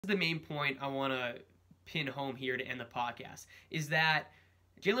The main point I want to pin home here to end the podcast is that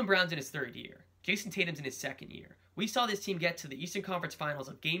Jaylen Brown's in his third year. Jason Tatum's in his second year. We saw this team get to the Eastern Conference Finals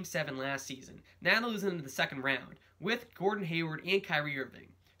of Game 7 last season. Now they're losing into the second round with Gordon Hayward and Kyrie Irving.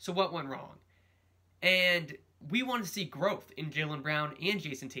 So what went wrong? And we wanted to see growth in Jaylen Brown and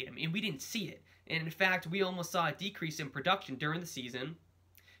Jason Tatum, and we didn't see it. And in fact, we almost saw a decrease in production during the season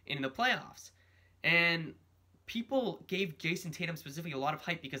and in the playoffs. And people gave Jason Tatum specifically a lot of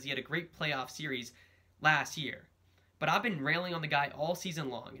hype because he had a great playoff series last year. But I've been railing on the guy all season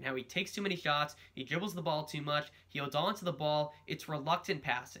long and how he takes too many shots, he dribbles the ball too much, he holds on to the ball, it's reluctant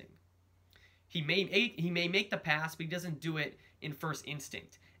passing. He may make the pass, but he doesn't do it in first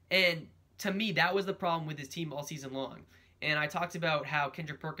instinct. And to me, that was the problem with his team all season long. And I talked about how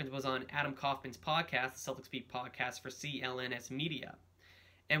Kendrick Perkins was on Adam Kaufman's podcast, the Celtics Beat podcast for CLNS Media.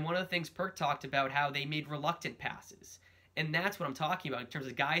 And one of the things Perk talked about how they made reluctant passes. And that's what I'm talking about in terms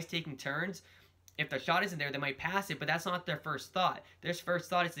of guys taking turns. If the shot isn't there, they might pass it, but that's not their first thought. Their first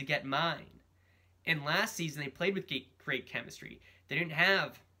thought is to get mine. And last season, they played with great chemistry. They didn't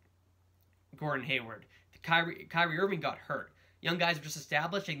have Gordon Hayward. Kyrie Irving got hurt. Young guys were just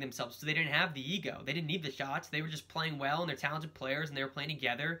establishing themselves, so they didn't have the ego. They didn't need the shots. They were just playing well, and they're talented players, and they were playing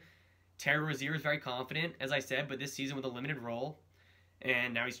together. Terry Rozier is very confident, as I said, but this season with a limited role.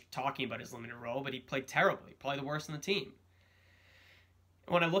 And now he's talking about his limited role, but he played terribly. Probably the worst on the team.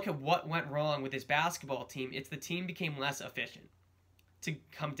 When I look at what went wrong with this basketball team, it's the team became less efficient, to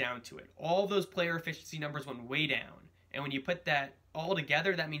come down to it. All of those player efficiency numbers went way down. And when you put that all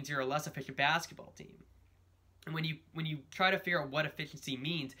together, that means you're a less efficient basketball team. And when you try to figure out what efficiency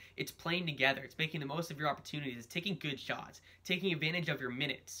means, it's playing together. It's making the most of your opportunities. It's taking good shots, taking advantage of your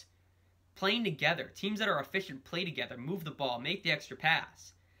minutes. Playing together. Teams that are efficient play together, move the ball, make the extra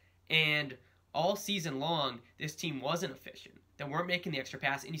pass. And all season long, this team wasn't efficient. They weren't making the extra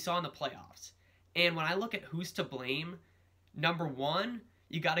pass, and you saw in the playoffs. And when I look at who's to blame, number one,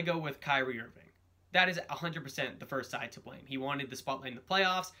 you got to go with Kyrie Irving. That is 100% the first side to blame. He wanted the spotlight in the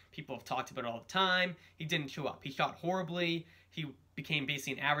playoffs. People have talked about it all the time. He didn't show up. He shot horribly. He became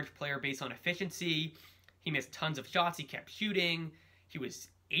basically an average player based on efficiency. He missed tons of shots. He kept shooting. He was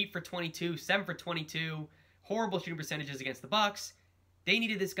 8 for 22, 7 for 22. Horrible shooting percentages against the Bucks. They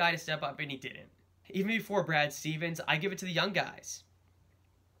needed this guy to step up, and he didn't. Even before Brad Stevens, I give it to the young guys.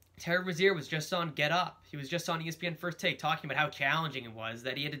 Terry Rozier was just on Get Up. He was just on ESPN First Take talking about how challenging it was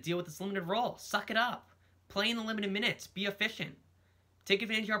that he had to deal with this limited role. Suck it up. Play in the limited minutes. Be efficient. Take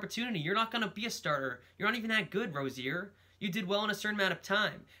advantage of your opportunity. You're not going to be a starter. You're not even that good, Rozier. You did well in a certain amount of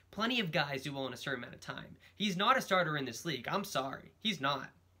time. Plenty of guys do well in a certain amount of time. He's not a starter in this league. I'm sorry. He's not.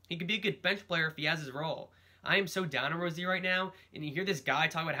 He could be a good bench player if he has his role. I am so down on Rozier right now, and you hear this guy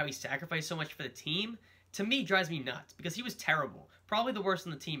talk about how he sacrificed so much for the team. To me, drives me nuts, because he was terrible. Probably the worst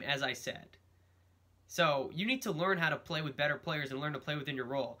on the team, as I said. So, you need to learn how to play with better players and learn to play within your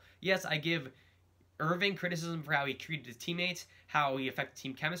role. Yes, I give Irving criticism for how he treated his teammates, how he affected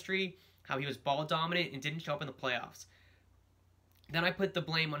team chemistry, how he was ball dominant and didn't show up in the playoffs. Then I put the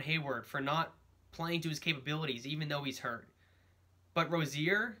blame on Hayward for not playing to his capabilities, even though he's hurt. But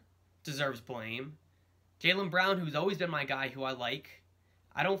Rozier deserves blame. Jaylen Brown, who's always been my guy, who I like,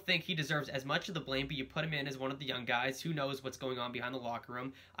 I don't think he deserves as much of the blame, but you put him in as one of the young guys. Who knows what's going on behind the locker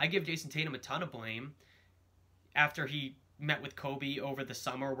room? I give Jason Tatum a ton of blame after he met with Kobe over the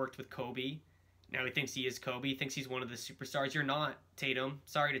summer, worked with Kobe. Now he thinks he is Kobe. He thinks he's one of the superstars. You're not, Tatum.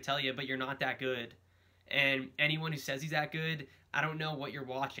 Sorry to tell you, but you're not that good. And anyone who says he's that good, I don't know what you're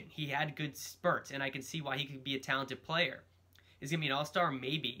watching. He had good spurts, and I can see why he could be a talented player. Is he going to be an all-star?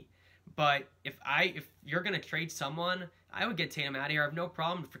 Maybe. But if you're going to trade someone, I would get Tatum out of here. I have no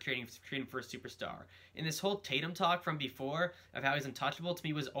problem for trading for a superstar. And this whole Tatum talk from before of how he's untouchable to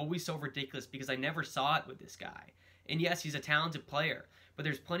me was always so ridiculous because I never saw it with this guy. And yes, he's a talented player, but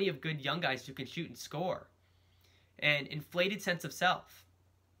there's plenty of good young guys who can shoot and score. And inflated sense of self.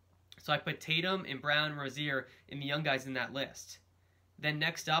 So I put Tatum and Brown and Rozier in the young guys in that list. Then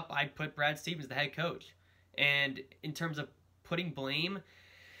next up, I put Brad Stevens, the head coach. And in terms of putting blame,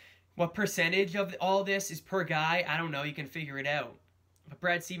 what percentage of all this is per guy? I don't know. You can figure it out. But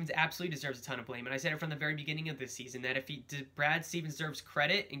Brad Stevens absolutely deserves a ton of blame. And I said it from the very beginning of this season that if Brad Stevens deserves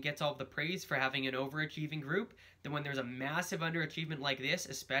credit and gets all of the praise for having an overachieving group, then when there's a massive underachievement like this,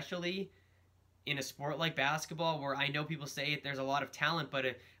 especially in a sport like basketball where I know people say there's a lot of talent, but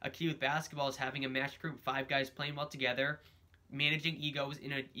a key with basketball is having a match group, 5 guys playing well together, managing egos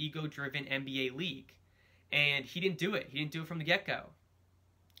in an ego-driven NBA league. And he didn't do it. He didn't do it from the get-go.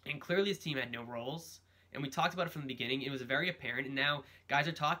 And clearly his team had no roles. And we talked about it from the beginning. It was very apparent, and now guys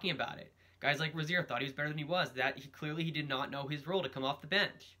are talking about it. Guys like Rozier thought he was better than he was. Clearly he did not know his role to come off the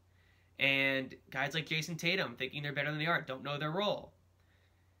bench. And guys like Jason Tatum, thinking they're better than they are, don't know their role.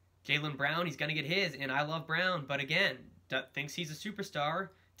 Jaylen Brown, he's going to get his, and I love Brown, but again, thinks he's a superstar,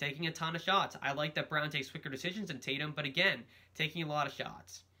 taking a ton of shots. I like that Brown takes quicker decisions than Tatum, but again, taking a lot of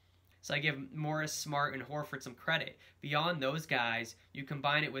shots. So I give Morris, Smart, and Horford some credit. Beyond those guys, you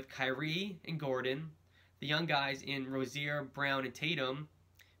combine it with Kyrie and Gordon, the young guys in Rozier, Brown, and Tatum,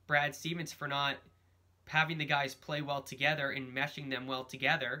 Brad Stevens for not having the guys play well together and meshing them well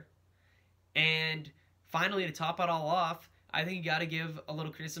together. And finally, to top it all off, I think you got to give a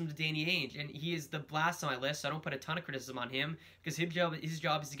little criticism to Danny Ainge, and he is the last on my list, so I don't put a ton of criticism on him because his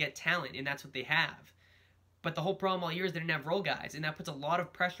job is to get talent, and that's what they have. But the whole problem all year is they didn't have role guys, and that puts a lot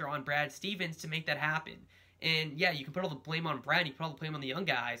of pressure on Brad Stevens to make that happen. And yeah, you can put all the blame on Brad, you can put all the blame on the young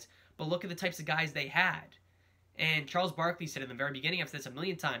guys, but look at the types of guys they had. And Charles Barkley said in the very beginning, I've said this a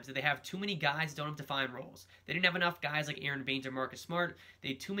million times, that they have too many guys that don't have defined roles. They didn't have enough guys like Aaron Baines or Marcus Smart. They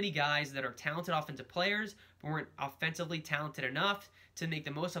had too many guys that are talented offensive players, but weren't offensively talented enough to make the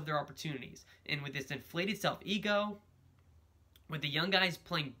most of their opportunities. And with this inflated self-ego, with the young guys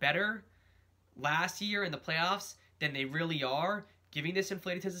playing better last year in the playoffs than they really are, giving this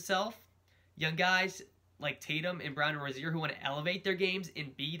inflated sense of self, young guys like Tatum and Brown and Rozier who want to elevate their games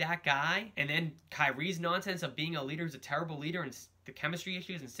and be that guy, and then Kyrie's nonsense of being a leader who's a terrible leader and the chemistry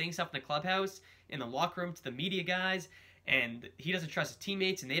issues and saying stuff in the clubhouse, in the locker room to the media guys, and he doesn't trust his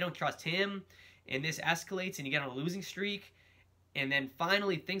teammates and they don't trust him, and this escalates and you get on a losing streak, and then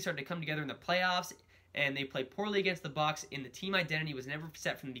finally things start to come together in the playoffs and they play poorly against the Bucks, and the team identity was never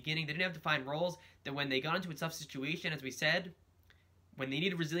set from the beginning. They didn't have defined roles. That when they got into a tough situation, as we said, when they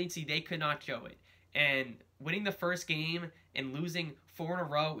needed resiliency, they could not show it. And winning the first game and losing 4 in a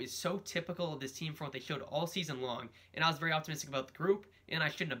row is so typical of this team for what they showed all season long. And I was very optimistic about the group, and I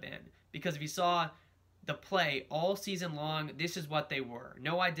shouldn't have been. Because if you saw the play all season long, this is what they were.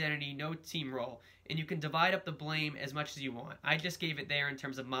 No identity, no team role. And you can divide up the blame as much as you want. I just gave it there in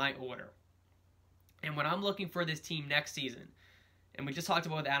terms of my order. And when I'm looking for this team next season, and we just talked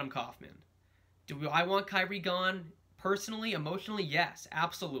about with Adam Kaufman, do I want Kyrie gone? Personally, emotionally, yes,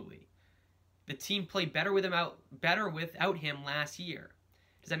 absolutely. The team played better without him last year.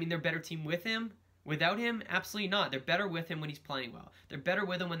 Does that mean they're a better team with him? Without him? Absolutely not. They're better with him when he's playing well. They're better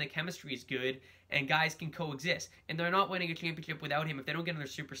with him when the chemistry is good and guys can coexist. And they're not winning a championship without him if they don't get another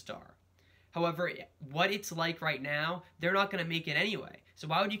superstar. However, what it's like right now, they're not going to make it anyway. So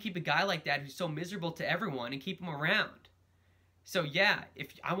why would you keep a guy like that who's so miserable to everyone and keep him around? So yeah,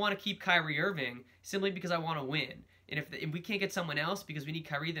 if I want to keep Kyrie Irving simply because I want to win. And if we can't get someone else because we need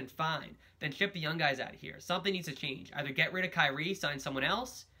Kyrie, then fine. Then ship the young guys out of here. Something needs to change. Either get rid of Kyrie, sign someone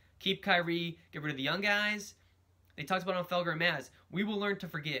else, keep Kyrie, get rid of the young guys. They talked about on Felger and Maz. We will learn to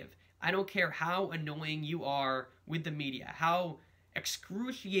forgive. I don't care how annoying you are with the media, how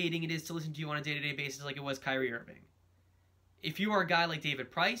excruciating it is to listen to you on a day-to-day basis like it was Kyrie Irving. If you are a guy like David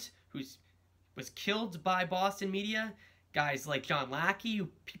Price, who was killed by Boston media, guys like John Lackey, who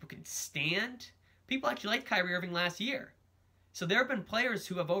people can stand, people actually liked Kyrie Irving last year. So there have been players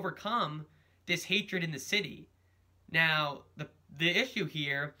who have overcome this hatred in the city. Now, the issue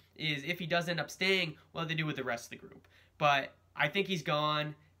here is if he does end up staying, what do they do with the rest of the group? But I think he's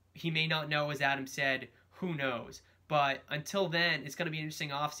gone. He may not know, as Adam said. Who knows? But until then, it's going to be an interesting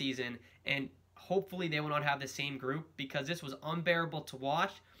offseason, and hopefully they will not have the same group because this was unbearable to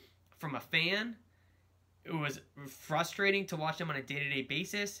watch from a fan. It was frustrating to watch them on a day-to-day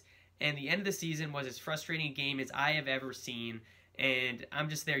basis, and the end of the season was as frustrating a game as I have ever seen, and I'm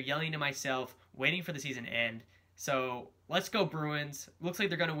just there yelling to myself, waiting for the season to end. So let's go Bruins. Looks like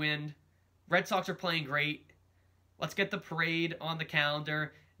they're going to win. Red Sox are playing great. Let's get the parade on the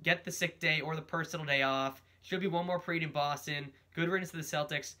calendar, get the sick day or the personal day off. Should be one more parade in Boston. Good riddance to the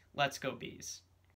Celtics. Let's go Bees.